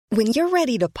When you're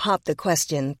ready to pop the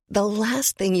question, the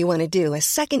last thing you want to do is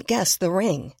second-guess the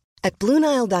ring. At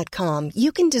BlueNile.com,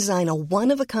 you can design a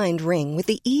one-of-a-kind ring with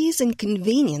the ease and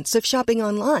convenience of shopping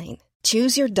online.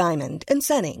 Choose your diamond and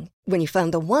setting. When you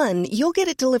find the one, you'll get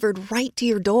it delivered right to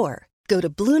your door. Go to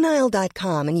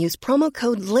BlueNile.com and use promo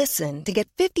code LISTEN to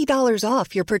get $50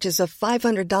 off your purchase of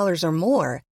 $500 or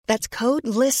more. That's code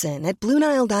LISTEN at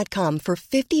BlueNile.com for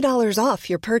 $50 off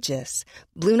your purchase.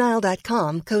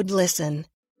 BlueNile.com, code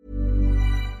LISTEN.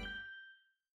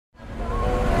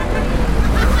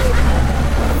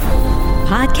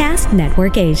 Podcast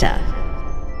Network Asia.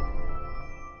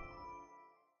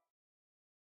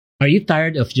 Are you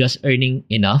tired of just earning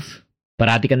enough?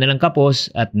 Parati ka nalang kapos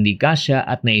at hindi kasya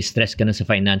at nai-stress ka na sa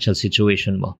financial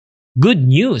situation mo. Good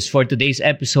news! For today's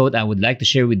episode, I would like to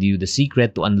share with you the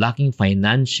secret to unlocking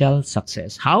financial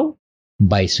success. How?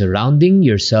 By surrounding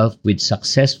yourself with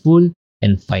successful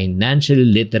and financially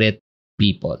literate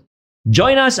people.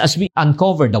 Join us as we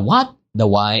uncover the what, the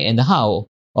why, and the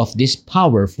how of this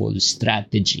powerful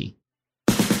strategy.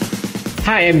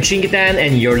 Hi, I'm Chinkitan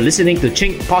and you're listening to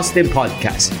Chink Positive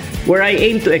Podcast, where I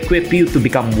aim to equip you to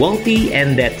become wealthy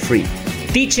and debt-free,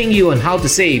 teaching you on how to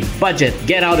save, budget,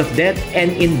 get out of debt,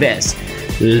 and invest.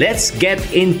 Let's get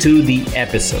into the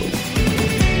episode.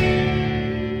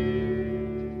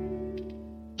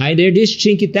 Hi there, this is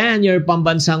Chinkitan, your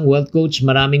pambansang wealth coach.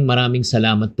 Maraming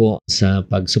salamat po sa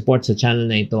pag-support sa channel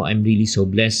na ito. I'm really so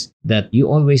blessed that you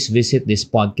always visit this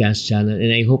podcast channel and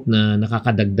I hope na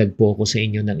nakakadagdag po ako sa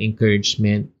inyo ng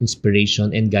encouragement,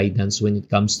 inspiration, and guidance when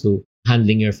it comes to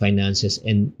handling your finances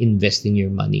and investing your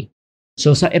money.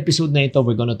 So sa episode na ito,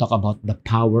 we're going to talk about the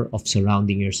power of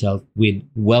surrounding yourself with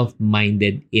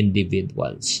wealth-minded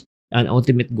individuals. An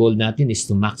ultimate goal natin is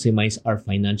to maximize our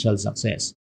financial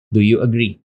success. Do you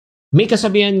agree? May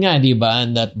kasabihan nga, di ba,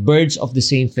 that birds of the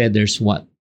same feathers what?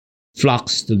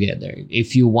 Flocks together.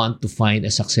 If you want to find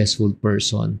a successful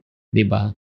person, di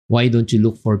ba, why don't you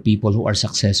look for people who are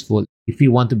successful? If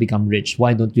you want to become rich,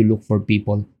 why don't you look for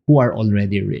people who are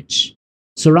already rich?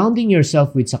 Surrounding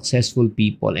yourself with successful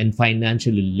people and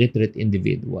financially literate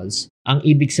individuals, ang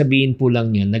ibig sabihin po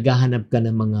lang niya, naghahanap ka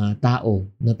ng mga tao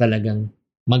na talagang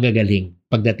magagaling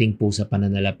pagdating po sa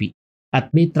pananalapi.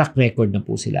 At may track record na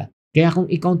po sila. Kaya kung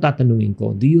ikaw tatanungin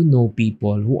ko, do you know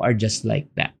people who are just like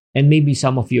that? And maybe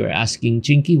some of you are asking,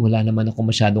 Chinky, wala naman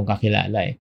ako masyadong kakilala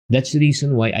eh. That's the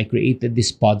reason why I created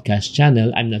this podcast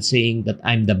channel. I'm not saying that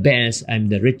I'm the best,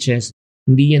 I'm the richest.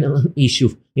 Hindi yan ang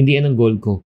issue. Hindi yan ang goal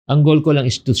ko. Ang goal ko lang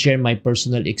is to share my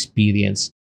personal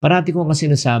experience. Parati ko kasi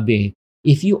nasabi,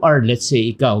 if you are, let's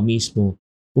say, ikaw mismo,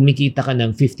 kumikita ka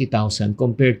ng 50,000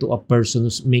 compared to a person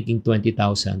who's making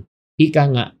 20,000, ika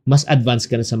nga, mas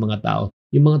advanced ka na sa mga tao.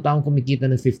 Yung mga taong kumikita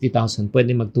ng 50,000,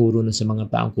 pwede magturo na sa mga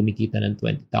taong kumikita ng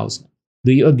 20,000.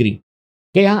 Do you agree?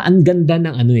 Kaya ang ganda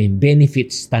ng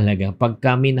benefits talaga pag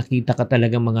kami nakita ka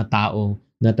talagang mga tao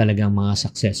na talagang mga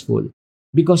successful.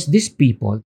 Because these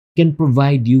people can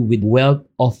provide you with wealth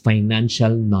of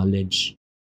financial knowledge.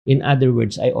 In other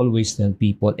words, I always tell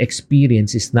people,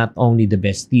 experience is not only the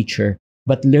best teacher,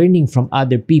 but learning from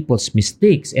other people's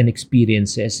mistakes and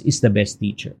experiences is the best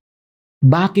teacher.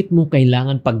 Bakit mo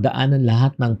kailangan pagdaanan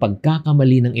lahat ng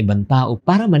pagkakamali ng ibang tao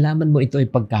para malaman mo ito ay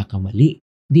pagkakamali?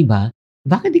 Di ba?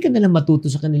 Bakit di ka nalang matuto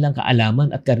sa kanilang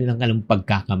kaalaman at kanilang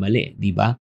pagkakamali? Di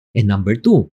ba? And number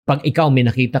 2, pag ikaw may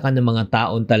nakita ka ng mga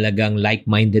taon talagang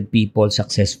like-minded people,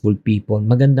 successful people,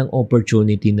 magandang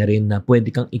opportunity na rin na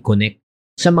pwede kang i-connect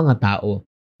sa mga tao.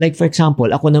 Like for example,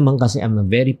 ako naman kasi I'm a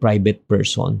very private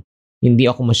person. Hindi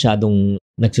ako masyadong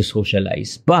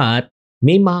nagsosocialize. But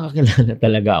may makakilala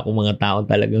talaga ako mga tao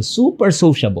talagang super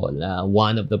sociable.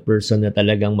 One of the person na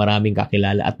talagang maraming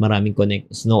kakilala at maraming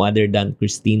connects, no other than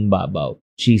Christine Babaw.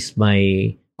 She's my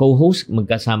co-host.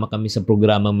 Magkasama kami sa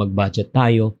programang Mag-Budget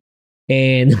Tayo.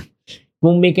 And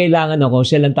kung may kailangan ako,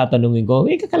 siya lang tatanungin ko,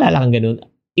 may kakilala kang ganun?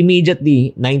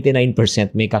 Immediately,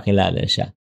 99% may kakilala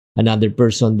siya. Another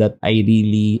person that I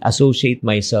really associate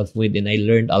myself with and I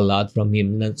learned a lot from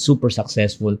him na super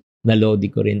successful na lodi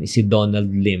ko rin is si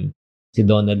Donald Lim. Si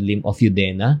Donald Lim of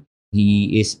Udena.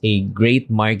 He is a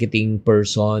great marketing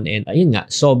person and ayun nga,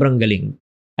 sobrang galing.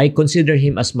 I consider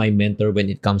him as my mentor when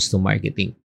it comes to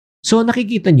marketing. So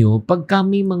nakikita nyo, pag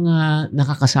kami mga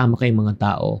nakakasama kayong mga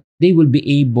tao, they will be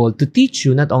able to teach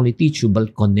you, not only teach you,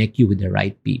 but connect you with the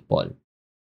right people.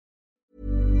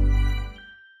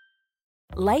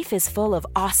 Life is full of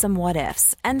awesome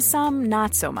what-ifs, and some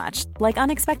not so much, like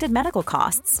unexpected medical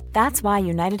costs. That's why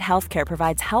United Healthcare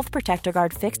provides Health Protector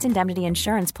Guard fixed indemnity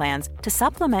insurance plans to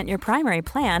supplement your primary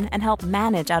plan and help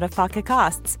manage out-of-pocket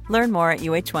costs. Learn more at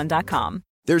uh1.com.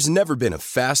 There's never been a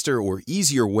faster or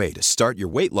easier way to start your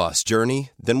weight loss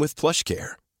journey than with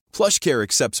PlushCare. PlushCare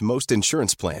accepts most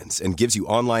insurance plans and gives you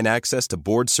online access to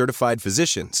board-certified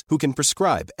physicians who can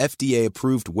prescribe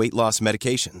FDA-approved weight loss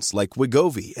medications like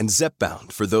Wegovy and Zepbound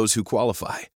for those who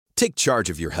qualify. Take charge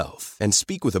of your health and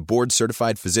speak with a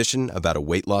board-certified physician about a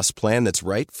weight loss plan that's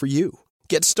right for you.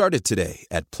 Get started today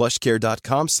at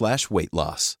plushcare.com/weight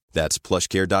loss. That's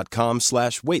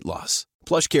plushcare.com/weight loss.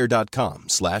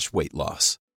 plushcare.com/weight loss.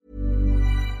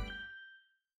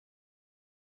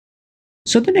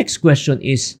 So the next question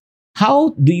is,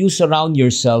 how do you surround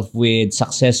yourself with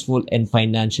successful and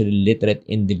financially literate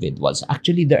individuals?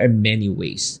 Actually, there are many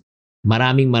ways.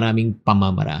 Maraming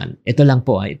pamamaraan. Ito lang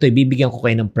po, ito ibibigyan ko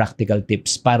kayo ng practical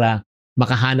tips para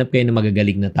makahanap kayo ng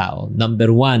magagaling na tao. Number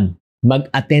 1,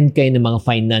 mag-attend kayo ng mga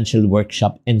financial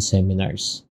workshop and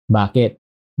seminars. Bakit?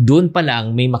 Doon pa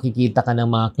lang may makikita ka ng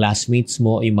mga classmates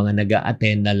mo, yung mga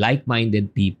nag-a-attend na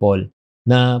like-minded people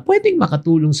na pwedeng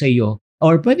makatulong sa iyo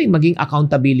or pwedeng maging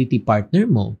accountability partner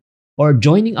mo or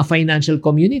joining a financial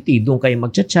community. Doon kayo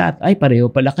magchat-chat, ay pareho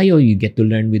pala kayo, you get to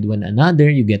learn with one another,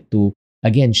 you get to,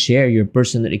 again, share your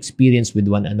personal experience with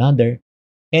one another.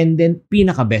 And then,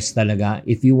 pinaka-best talaga,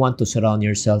 if you want to surround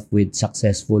yourself with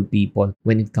successful people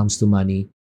when it comes to money,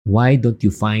 why don't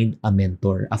you find a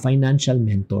mentor, a financial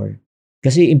mentor?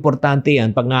 Kasi importante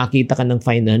yan, pag nakakita ka ng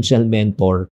financial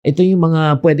mentor, ito yung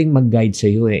mga pwedeng mag-guide sa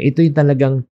iyo. Ito yung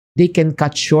talagang, they can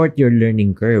cut short your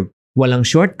learning curve. Walang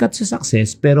shortcut sa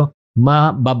success, pero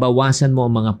mababawasan mo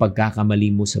ang mga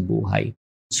pagkakamali mo sa buhay.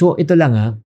 So ito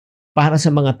lang para sa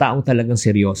mga taong talagang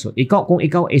seryoso. Kung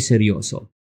ikaw ay seryoso,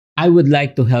 I would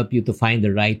like to help you to find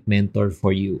the right mentor for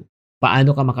you.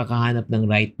 Paano ka makakahanap ng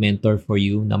right mentor for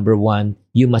you? Number 1,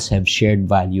 you must have shared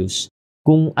values.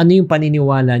 Kung ano yung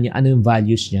paniniwala niya, ano yung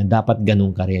values niya, dapat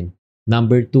ganun ka rin.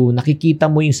 Number 2, nakikita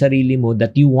mo yung sarili mo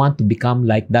that you want to become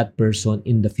like that person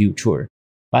in the future.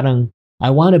 Parang, I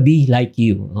want to be like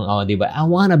you. Diba? I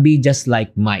want to be just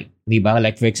like Mike. Diba?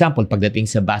 Like for example, pagdating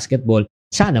sa basketball,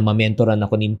 sana ma-mentoran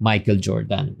ako ni Michael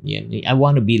Jordan. Yan. I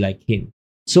want to be like him.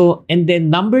 So, and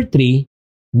then number 3,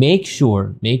 make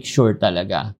sure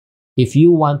talaga, if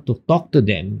you want to talk to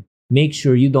them, make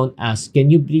sure you don't ask, can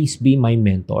you please be my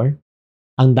mentor?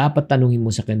 Ang dapat tanungin mo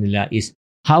sa kanila is,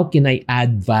 how can I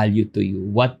add value to you?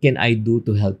 What can I do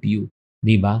to help you?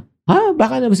 Diba?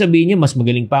 Baka na sabihin niya, mas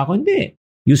magaling pa ako. Hindi.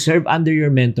 You serve under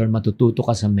your mentor, matututo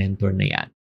ka sa mentor na yan.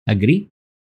 Agree?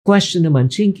 Question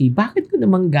naman, Chinky, bakit ko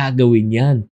naman gagawin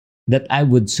yan? That I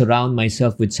would surround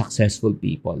myself with successful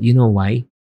people. You know why?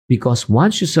 Because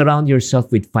once you surround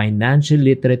yourself with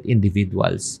financially literate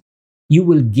individuals, you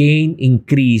will gain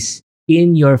increase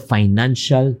in your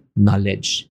financial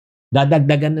knowledge.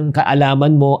 Dadagdagan ng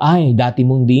kaalaman mo, ay, dati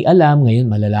mong di alam, ngayon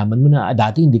malalaman mo na,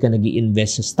 dati hindi ka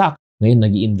nag-i-invest sa stock, ngayon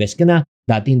nag-i-invest ka na,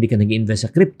 dati hindi ka nag-i-invest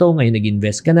sa crypto, ngayon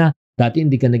nag-i-invest ka na, dati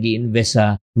hindi ka nag-i-invest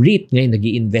sa REIT, ngayon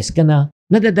nag-i-invest ka na,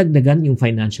 nadadagdagan yung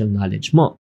financial knowledge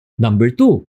mo. Number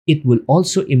 2, it will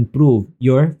also improve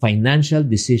your financial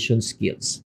decision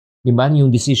skills. Diba?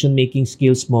 Yung decision-making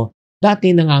skills mo,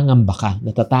 dati nangangamba ka,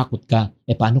 natatakot ka,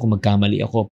 paano kung magkamali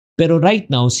ako? Pero right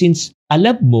now, since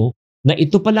alam mo na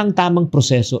ito palang tamang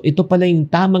proseso, ito pala yung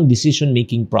tamang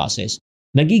decision-making process,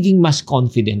 nagiging mas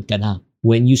confident ka na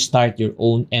when you start your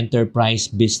own enterprise,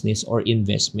 business, or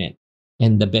investment.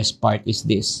 And the best part is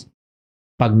this.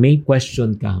 Pag may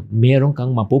question ka, meron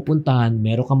kang mapupuntahan,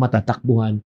 meron kang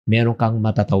matatakbuhan, meron kang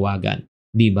matatawagan.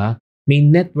 Diba? May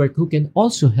network who can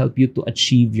also help you to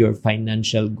achieve your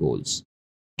financial goals.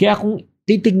 Kaya kung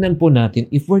titignan po natin,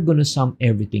 if we're gonna sum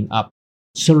everything up,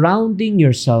 surrounding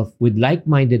yourself with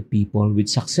like-minded people, with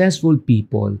successful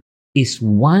people, is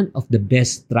one of the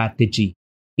best strategy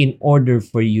in order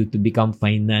for you to become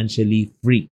financially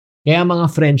free. Kaya mga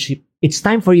friendship, it's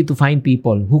time for you to find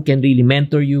people who can really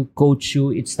mentor you, coach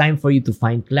you. It's time for you to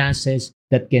find classes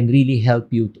that can really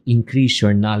help you to increase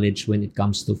your knowledge when it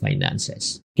comes to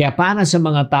finances. Kaya para sa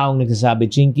mga taong nagsasabi,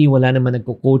 Chinky, wala naman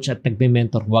nagko-coach at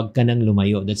nagme-mentor, huwag ka nang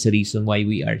lumayo. That's the reason why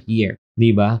we are here.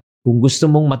 Diba? Kung gusto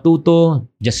mong matuto,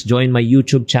 just join my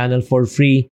YouTube channel for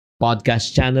free, podcast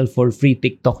channel for free,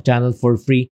 TikTok channel for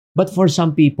free. But for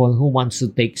some people who wants to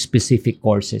take specific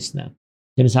courses na.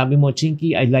 Sinasabi mo,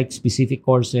 Chinky, I like specific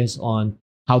courses on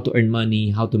how to earn money,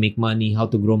 how to make money, how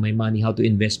to grow my money, how to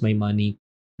invest my money.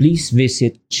 Please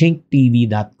visit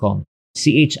ChinkTV.com.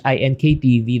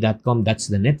 ChinkTV.com. That's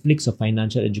the Netflix of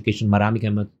financial education. Marami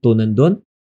kayong matutunan doon.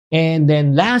 And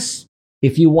then last,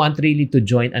 if you want really to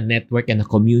join a network and a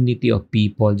community of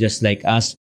people just like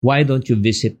us, why don't you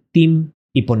visit Team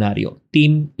Iponario?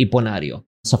 Team Iponario.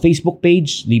 Sa Facebook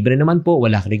page, libre naman po,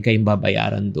 wala rin kayong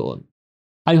babayaran doon.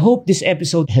 I hope this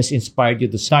episode has inspired you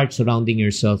to start surrounding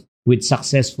yourself with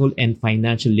successful and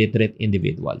financially literate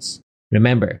individuals.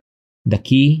 Remember, the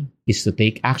key is to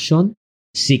take action,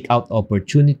 seek out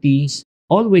opportunities,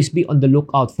 always be on the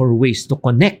lookout for ways to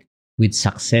connect with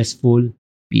successful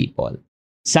people.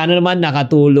 Sana naman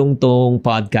nakatulong tong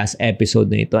podcast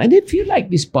episode na ito. And if you like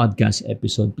this podcast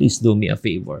episode, please do me a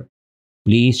favor.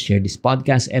 Please share this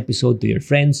podcast episode to your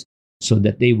friends so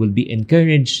that they will be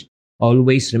encouraged.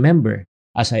 Always remember,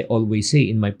 as I always say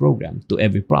in my program, to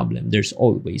every problem, there's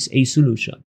always a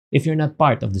solution. If you're not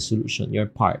part of the solution,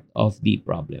 you're part of the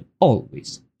problem.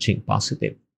 Always think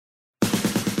positive.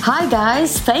 Hi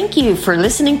guys, thank you for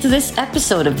listening to this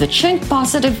episode of the Think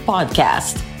Positive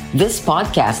Podcast. This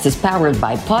podcast is powered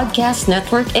by Podcast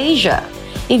Network Asia.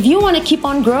 If you want to keep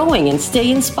on growing and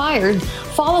stay inspired,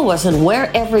 follow us on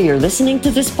wherever you're listening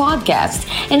to this podcast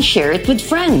and share it with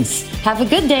friends. Have a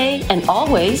good day and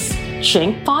always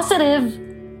think positive.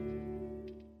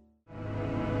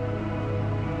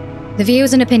 The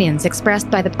views and opinions expressed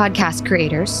by the podcast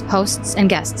creators, hosts, and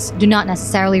guests do not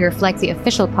necessarily reflect the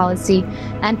official policy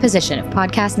and position of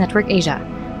Podcast Network Asia,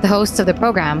 the hosts of the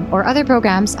program, or other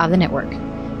programs of the network.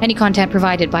 Any content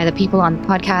provided by the people on the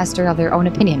podcast are of their own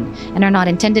opinion and are not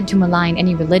intended to malign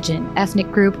any religion,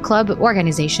 ethnic group, club,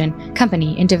 organization,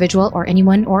 company, individual, or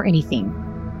anyone or anything.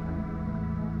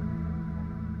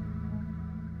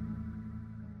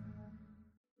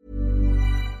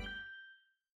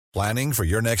 Planning for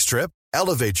your next trip?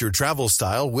 Elevate your travel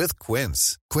style with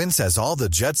Quince. Quince has all the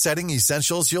jet-setting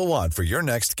essentials you'll want for your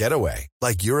next getaway,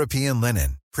 like European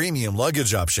linen, premium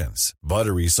luggage options,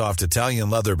 buttery soft Italian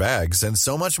leather bags, and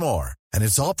so much more. And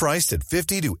it's all priced at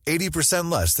 50 to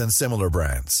 80% less than similar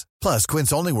brands. Plus,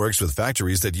 Quince only works with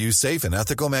factories that use safe and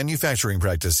ethical manufacturing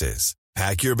practices.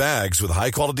 Pack your bags with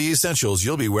high-quality essentials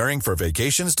you'll be wearing for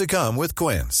vacations to come with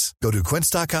Quince. Go to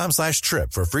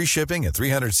quince.com/trip for free shipping and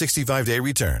 365-day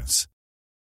returns.